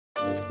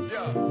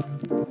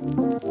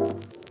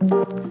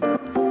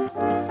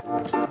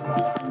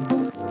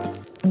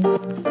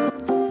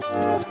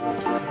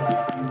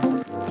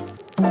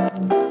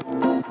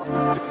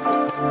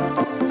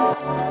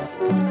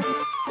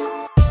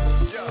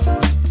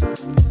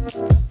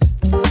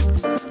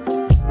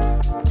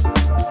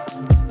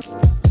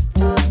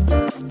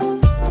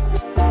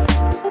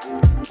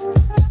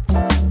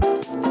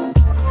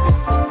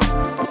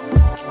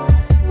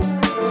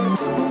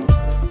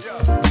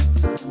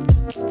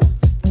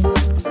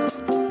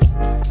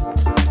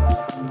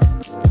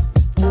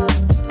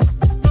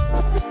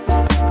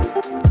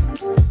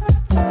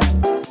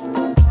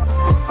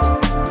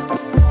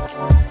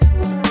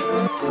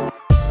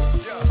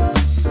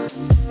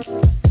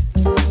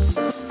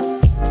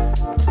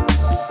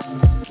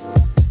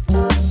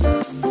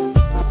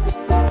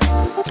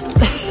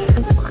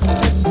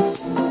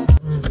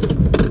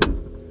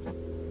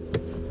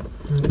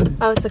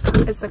Oh,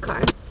 it's the car.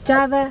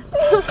 Java,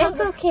 it's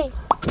okay.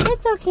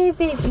 It's okay,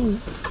 baby.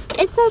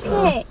 It's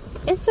okay.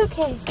 It's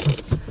okay.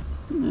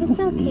 It's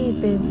okay,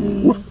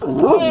 baby.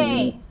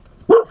 Hey!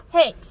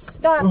 Hey,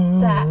 stop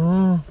that.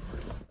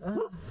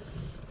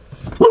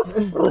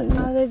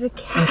 Oh, there's a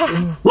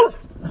cat.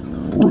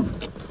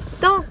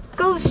 Don't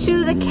go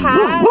shoo the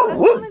cat. That's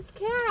someone's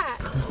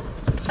cat.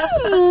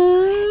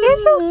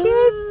 It's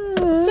okay,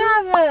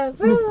 Java.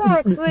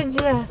 Relax, would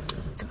ya?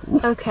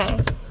 Okay,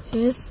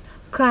 she's just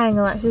crying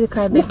a lot. She's a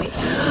crybaby.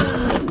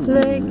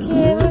 Look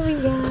here, what we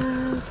got.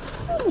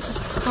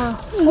 A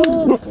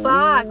whole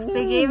box.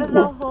 They gave us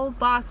a whole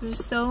box, which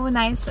is so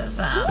nice of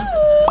them.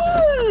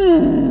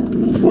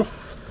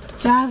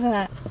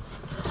 Java,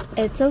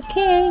 it's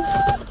okay.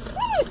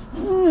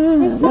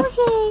 It's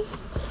okay.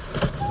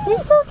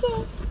 It's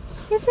okay.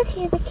 It's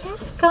okay. The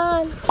cat's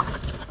gone.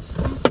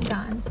 It's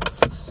gone.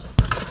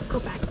 Go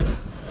back.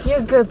 You're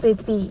a good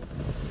baby.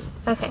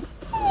 Okay.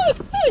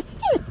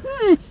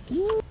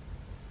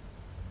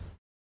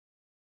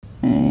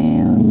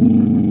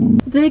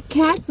 The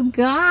cat's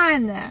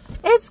gone.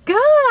 It's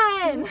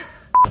gone.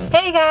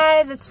 Hey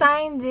guys, it's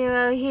Sign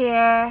Duo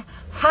here.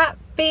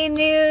 Happy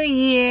New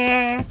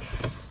Year.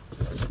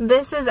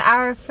 This is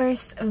our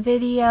first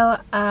video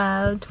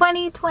of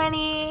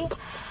 2020.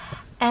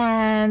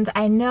 And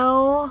I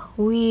know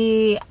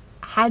we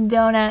had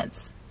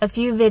donuts a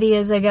few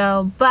videos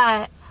ago,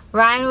 but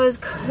Ryan was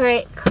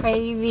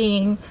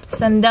craving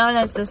some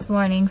donuts this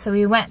morning. So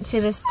we went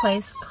to this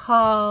place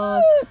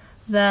called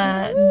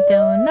the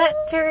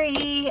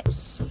Donuttery.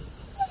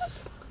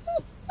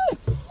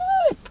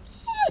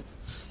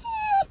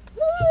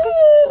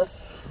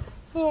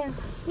 Here,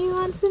 you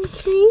want some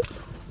treats?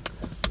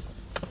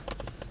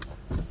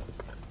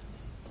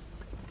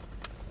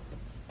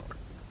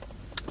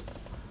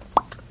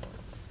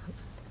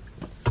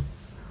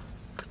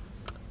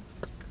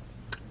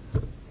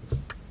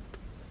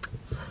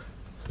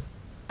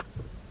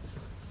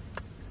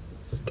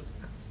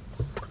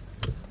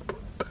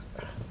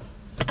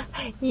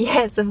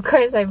 Yes, of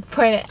course I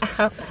point it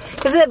out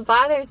because it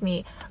bothers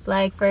me.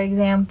 Like, for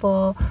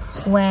example,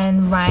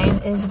 when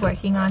Ryan is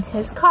working on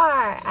his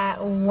car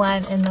at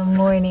 1 in the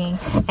morning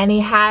and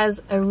he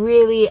has a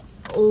really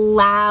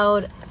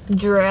loud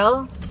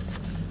drill.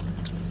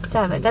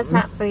 Stop it, that's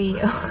not for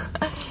you.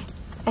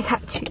 I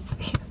got treats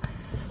for you.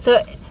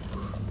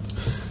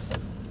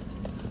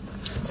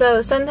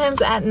 So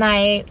sometimes at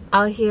night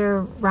I'll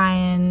hear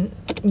Ryan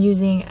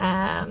using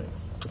an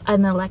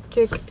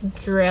electric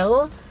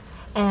drill,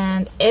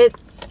 and it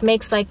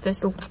makes like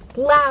this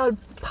loud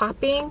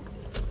popping,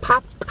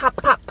 pop, pop,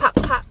 pop, pop,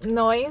 pop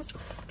noise.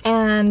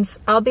 And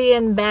I'll be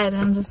in bed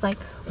and I'm just like,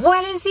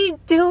 what is he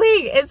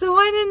doing? It's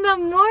 1 in the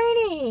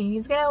morning.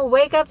 He's gonna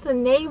wake up the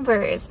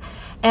neighbors.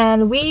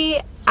 And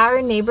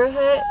our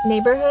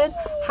neighborhood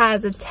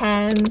has a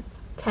 10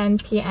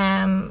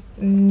 p.m.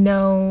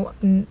 no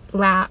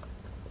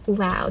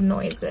loud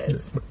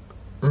noises.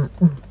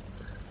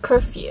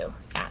 Curfew.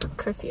 Yeah,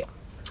 curfew.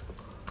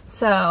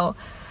 So,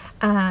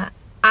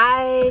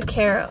 I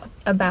care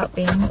about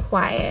being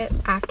quiet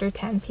after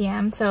 10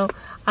 p.m. So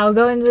I'll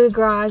go into the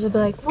garage and be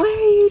like, what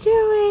are you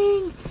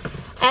doing?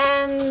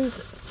 And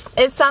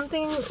it's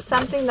something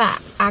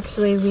that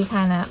actually we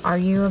kind of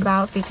argue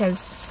about, because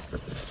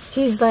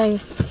he's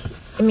like,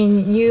 I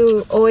mean,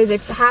 you always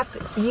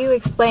you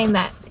explain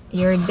that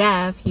you're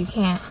deaf, you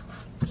can't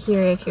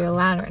hear if you're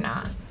loud or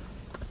not.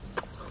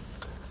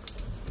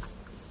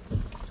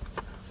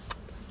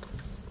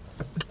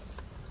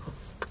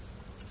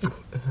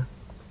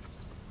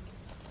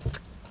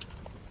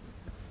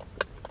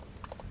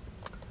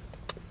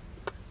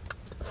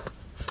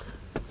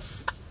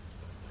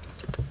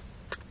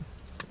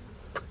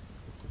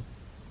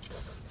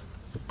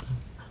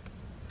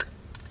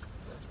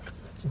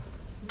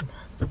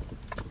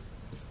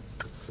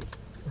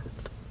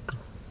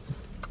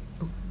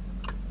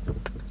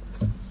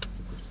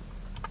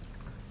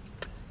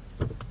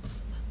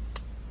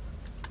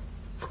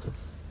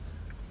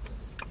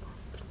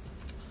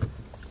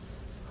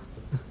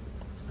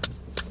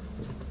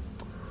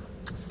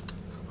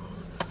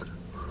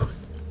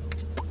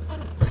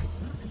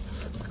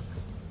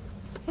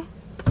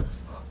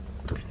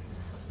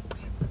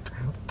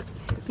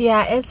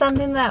 Yeah, it's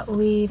something that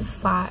we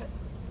fought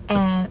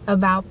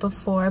about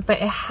before, but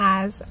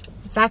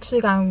it's actually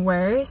gotten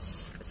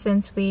worse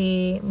since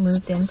we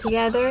moved in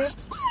together.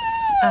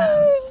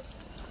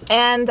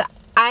 And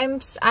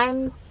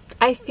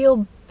I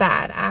feel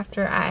bad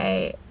after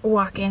I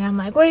walk in. I'm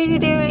like, what are you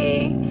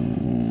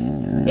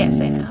doing?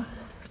 Yes, I know.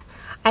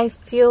 I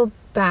feel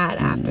bad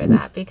after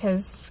that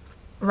because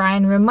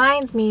Ryan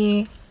reminds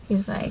me,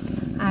 he's like,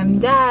 I'm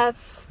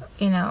deaf,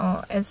 you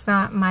know, it's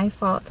not my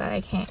fault that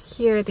I can't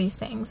hear these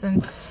things.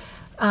 And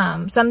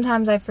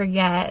sometimes I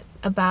forget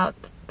about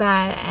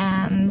that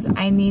and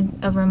I need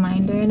a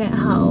reminder, and it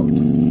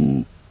helps.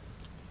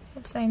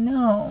 Yes, I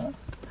know.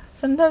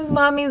 Sometimes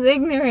mommy's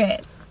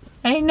ignorant.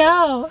 I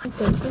know.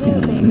 It's a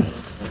little baby.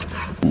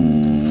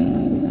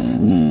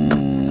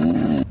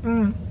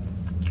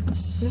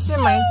 This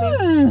reminds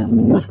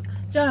me,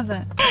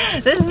 Java.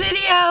 This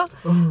video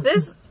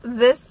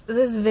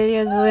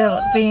is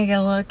being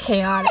a little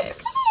chaotic.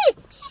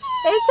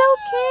 It's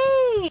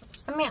okay.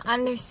 I mean,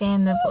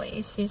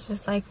 understandably, she's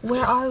just like,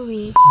 where are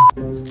we?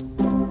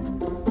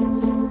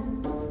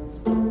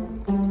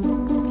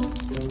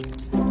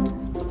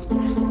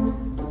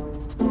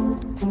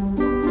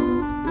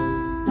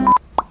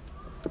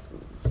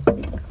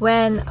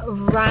 When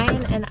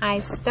Ryan and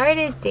I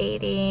started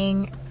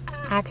dating,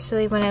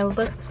 actually, when I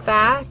look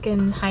back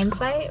in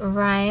hindsight,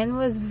 Ryan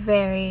was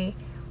very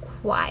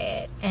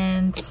quiet,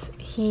 and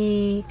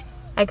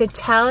I could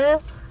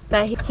tell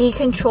that he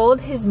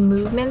controlled his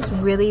movements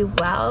really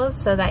well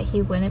so that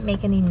he wouldn't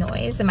make any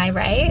noise. Am I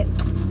right?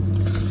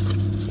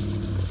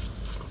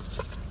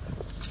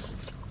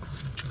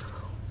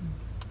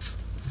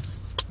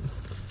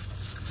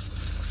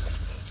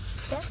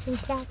 That's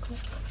exactly.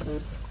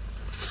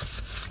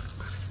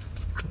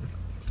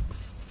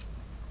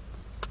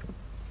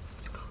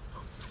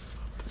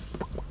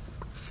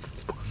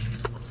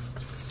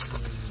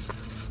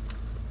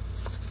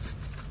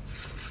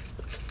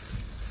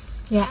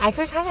 Yeah, I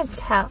could kind of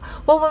tell.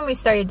 Well, when we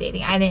started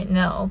dating, I didn't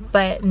know.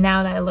 But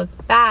now that I look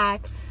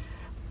back,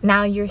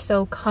 now you're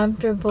so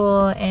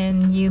comfortable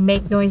and you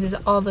make noises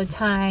all the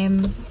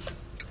time.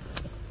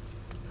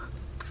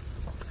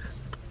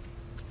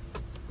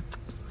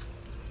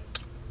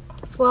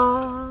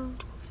 Well,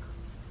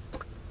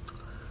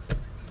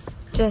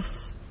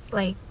 just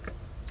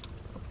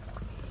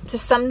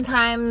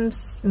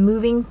sometimes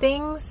moving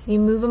things, you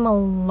move them a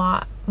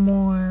lot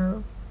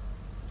more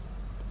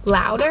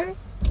louder.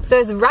 So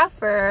it's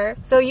rougher,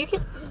 so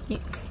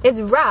it's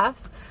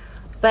rough,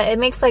 but it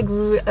makes like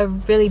a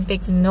really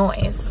big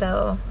noise,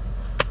 so,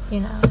 you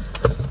know.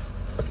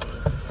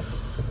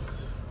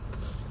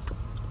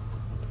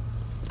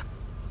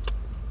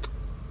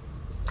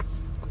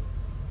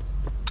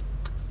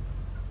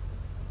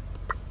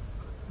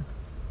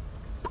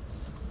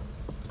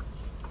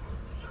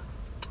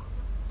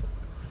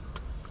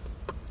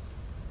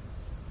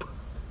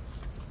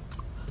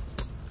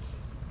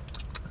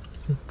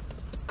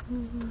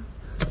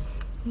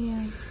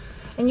 Yeah,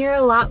 and you're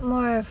a lot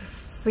more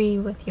free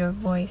with your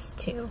voice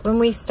too. When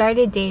we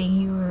started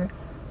dating, you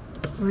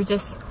were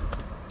just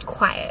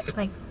quiet,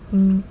 like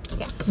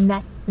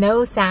yeah,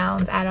 no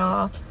sounds at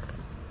all.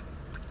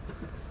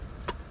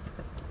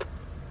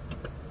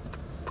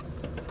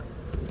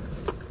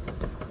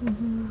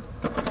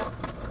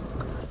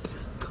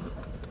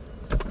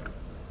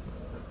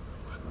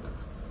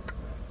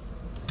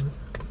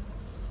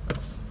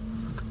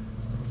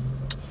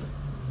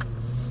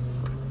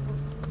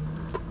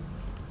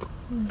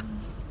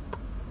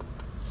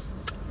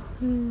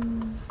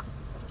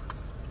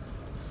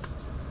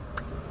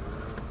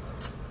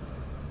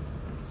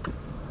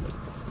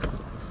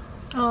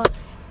 Oh, it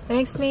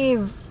makes me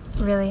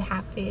really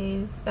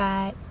happy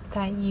that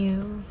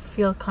you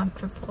feel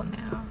comfortable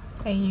now,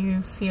 that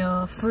you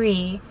feel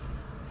free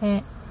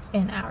in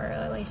our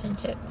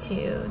relationship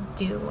to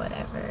do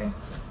whatever.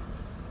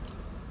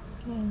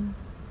 And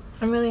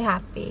I'm really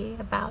happy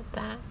about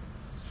that.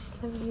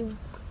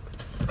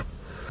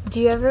 Do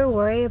you ever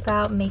worry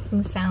about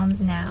making sounds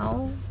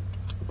now?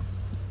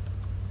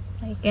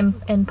 Like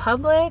in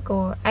public,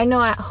 or I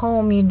know at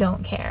home you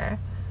don't care.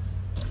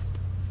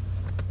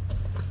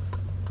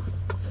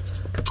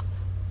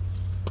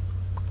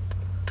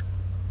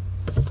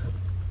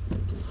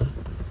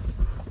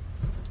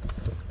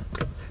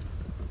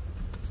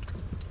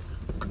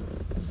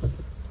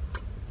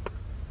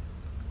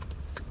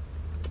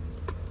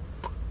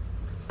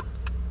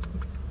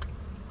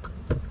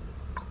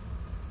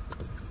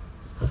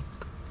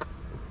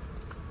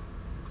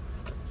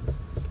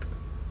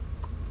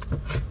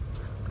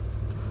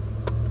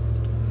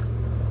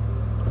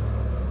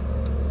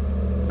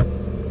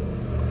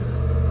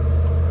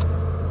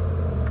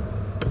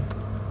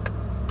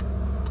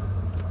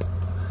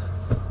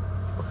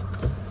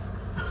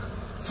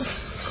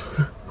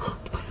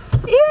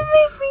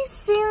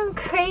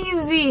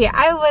 Crazy.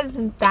 I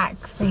wasn't that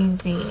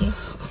crazy.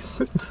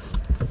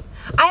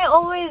 I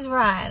always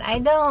run. I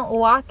don't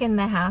walk in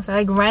the house. I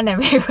like run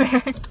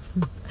everywhere.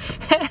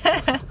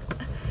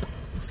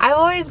 I've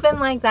always been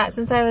like that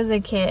since I was a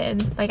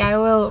kid. Like I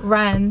will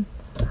run,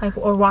 like,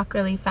 or walk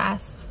really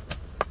fast.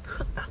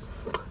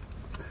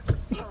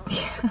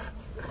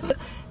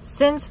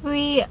 Since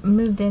we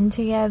moved in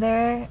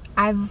together,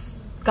 I've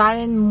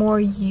gotten more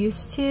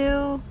used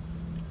to,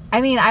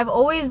 I mean, I've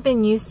always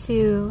been used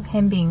to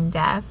him being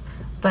deaf,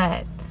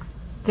 but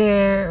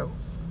they're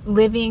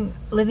living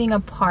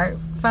apart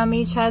from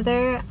each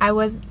other. I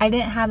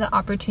didn't have the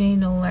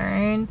opportunity to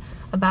learn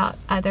about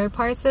other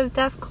parts of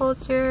deaf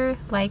culture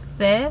like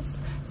this.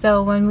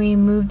 So when we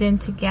moved in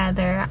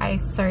together, I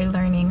started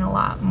learning a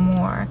lot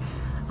more.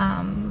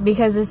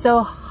 Because it's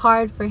so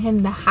hard for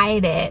him to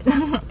hide it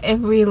if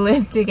we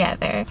live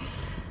together.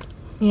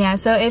 Yeah,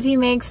 so if he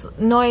makes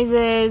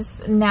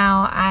noises,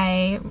 now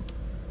I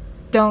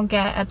don't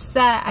get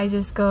upset. I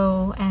just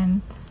go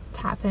and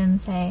tap him,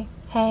 say,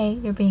 hey,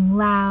 you're being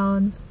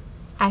loud.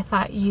 I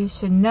thought you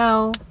should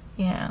know,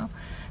 you know,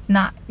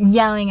 not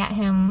yelling at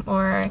him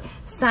or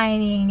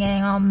signing and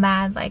getting all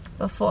mad like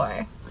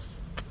before.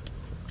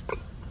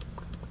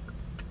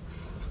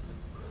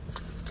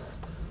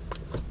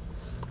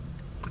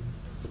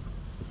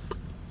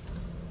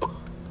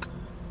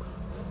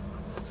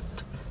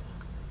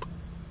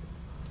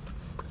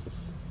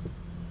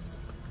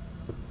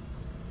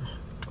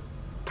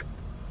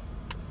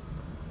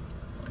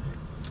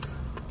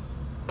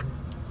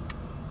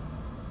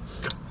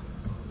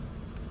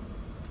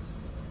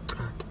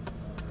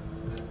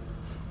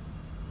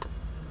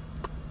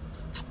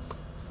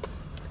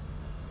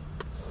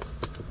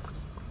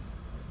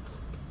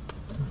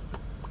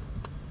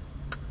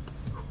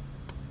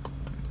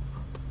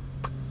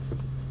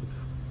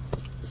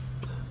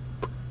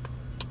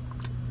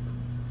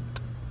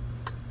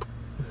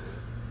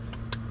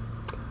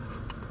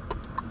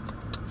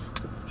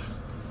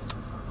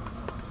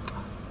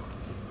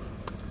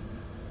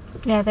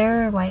 Yeah,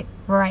 there are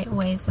right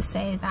ways to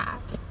say that.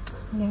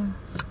 Yeah.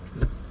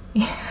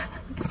 Yeah.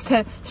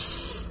 So,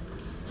 shh.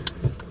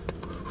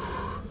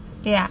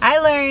 Yeah, I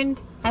learned.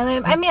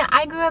 I mean,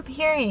 I grew up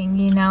hearing,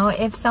 you know,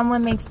 if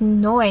someone makes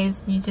noise,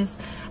 you just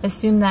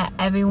assume that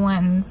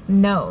everyone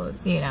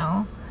knows, you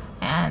know,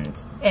 and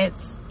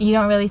you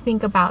don't really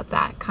think about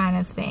that kind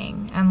of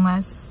thing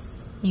unless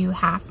you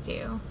have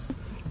to.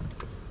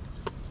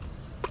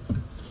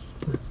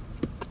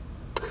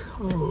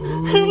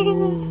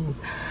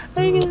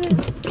 Look at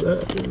this.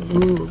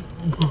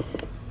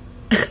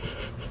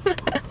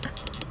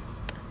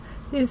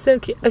 She's so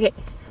cute. Okay,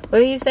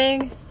 what are you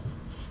saying?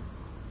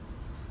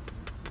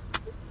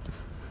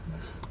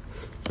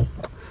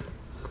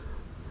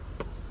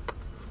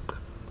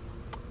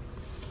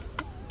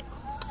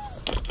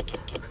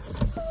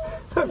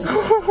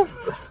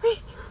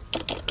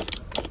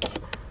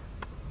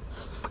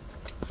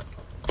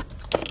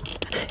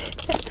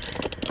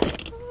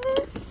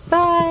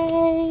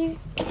 Bye.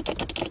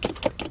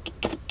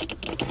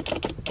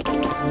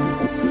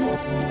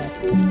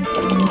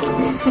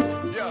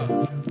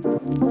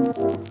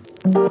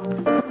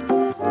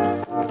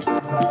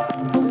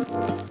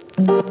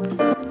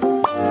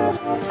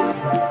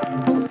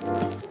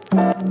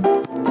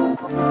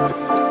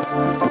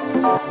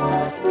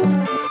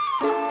 Yeah.